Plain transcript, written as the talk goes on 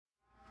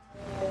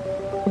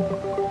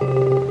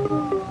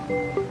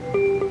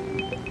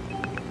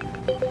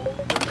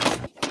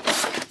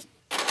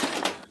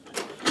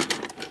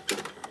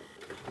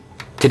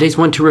Today's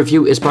one to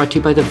review is brought to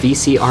you by the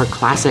VCR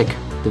Classic.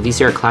 The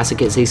VCR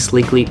Classic is a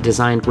sleekly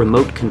designed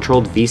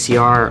remote-controlled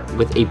VCR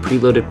with a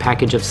preloaded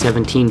package of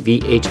 17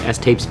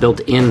 VHS tapes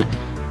built in.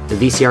 The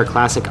VCR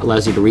Classic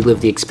allows you to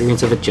relive the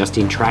experience of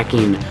adjusting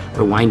tracking,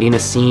 rewinding a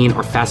scene,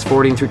 or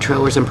fast-forwarding through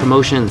trailers and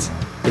promotions.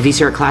 The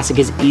VCR Classic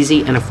is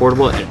easy and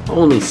affordable at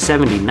only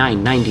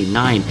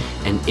 $79.99,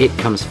 and it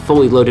comes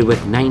fully loaded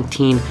with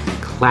 19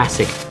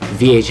 classic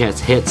VHS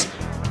hits,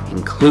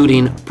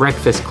 including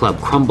Breakfast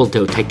Club, Crumble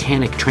Dough,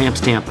 Titanic, Tramp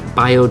Stamp,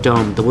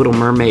 Biodome, The Little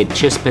Mermaid,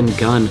 Chispin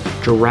Gun,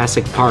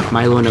 Jurassic Park,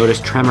 Milo and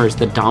Otis, Tremors,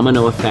 The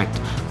Domino Effect,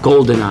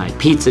 GoldenEye,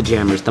 Pizza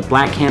Jammers, The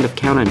Black Hand of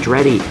Count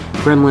Andretti,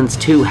 Gremlins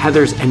 2,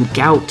 Heathers, and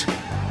Gout,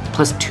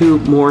 plus 2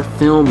 more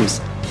films.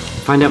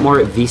 Find out more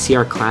at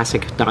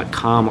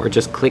VCRClassic.com or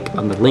just click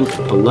on the link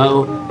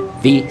below.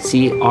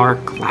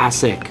 VCR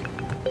Classic.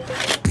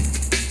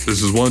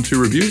 This is one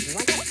to review.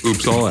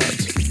 Oops, all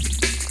ads.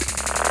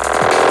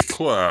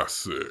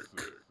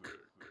 Classic.